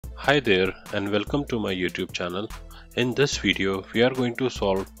Hi there and welcome to my YouTube channel. In this video we are going to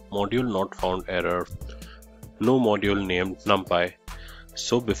solve module not found error, no module named numpy.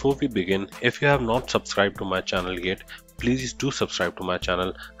 So before we begin, if you have not subscribed to my channel yet, please do subscribe to my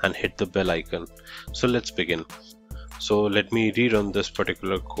channel and hit the bell icon. So let's begin. So let me rerun this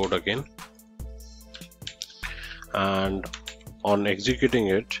particular code again, and on executing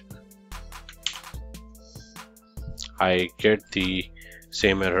it I get the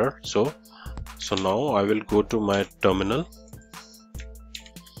same error. So now I will go to my terminal,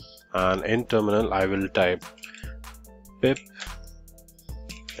 and in terminal I will type pip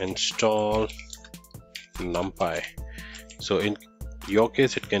install numpy. So in your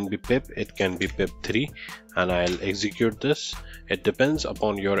case it can be pip, it can be pip3, and I'll execute this. It depends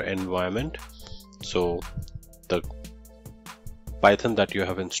upon your environment, so the Python that you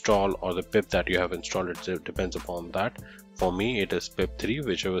have installed or the pip that you have installed, it depends upon that. For me it is pip3,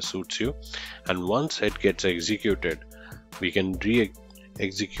 whichever suits you. And once it gets executed, we can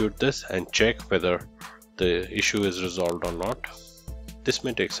re-execute this and check whether the issue is resolved or not. This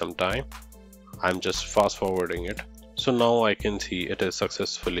may take some time. I'm just fast forwarding it. So now I can see it is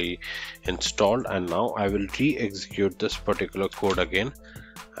successfully installed, and now I will re-execute this particular code again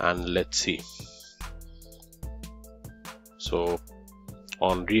and let's see. So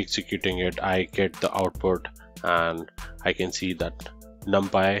on re-executing it, I get the output and I can see that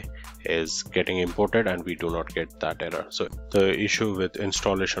numpy is getting imported and we do not get that error. So the issue with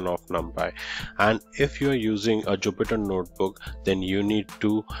installation of numpy. And if you are using a Jupyter notebook, then you need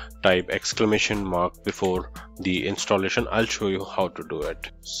to type exclamation mark before the installation. I'll show you how to do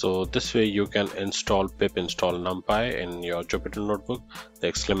it. So this way you can install pip install numpy in your Jupyter notebook. The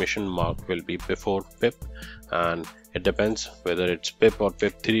exclamation mark will be before pip, and it depends whether it's pip or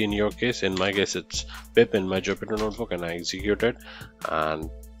pip3 in your case. In my case it's pip in my Jupyter notebook, and I execute it, and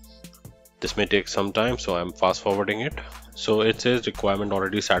this may take some time, so I'm fast forwarding it. So it says requirement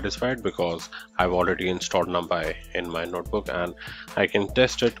already satisfied because I've already installed numpy in my notebook, and I can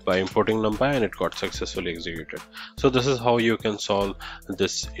test it by importing numpy and it got successfully executed. So this is how you can solve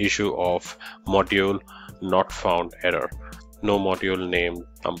this issue of module not found error, no module named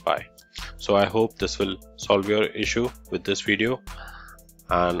numpy. So I hope this will solve your issue with this video,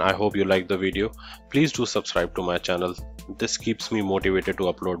 and I hope you like the video. Please do subscribe to my channel. This keeps me motivated to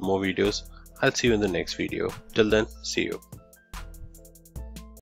upload more videos. I'll see you in the next video. Till then, see you.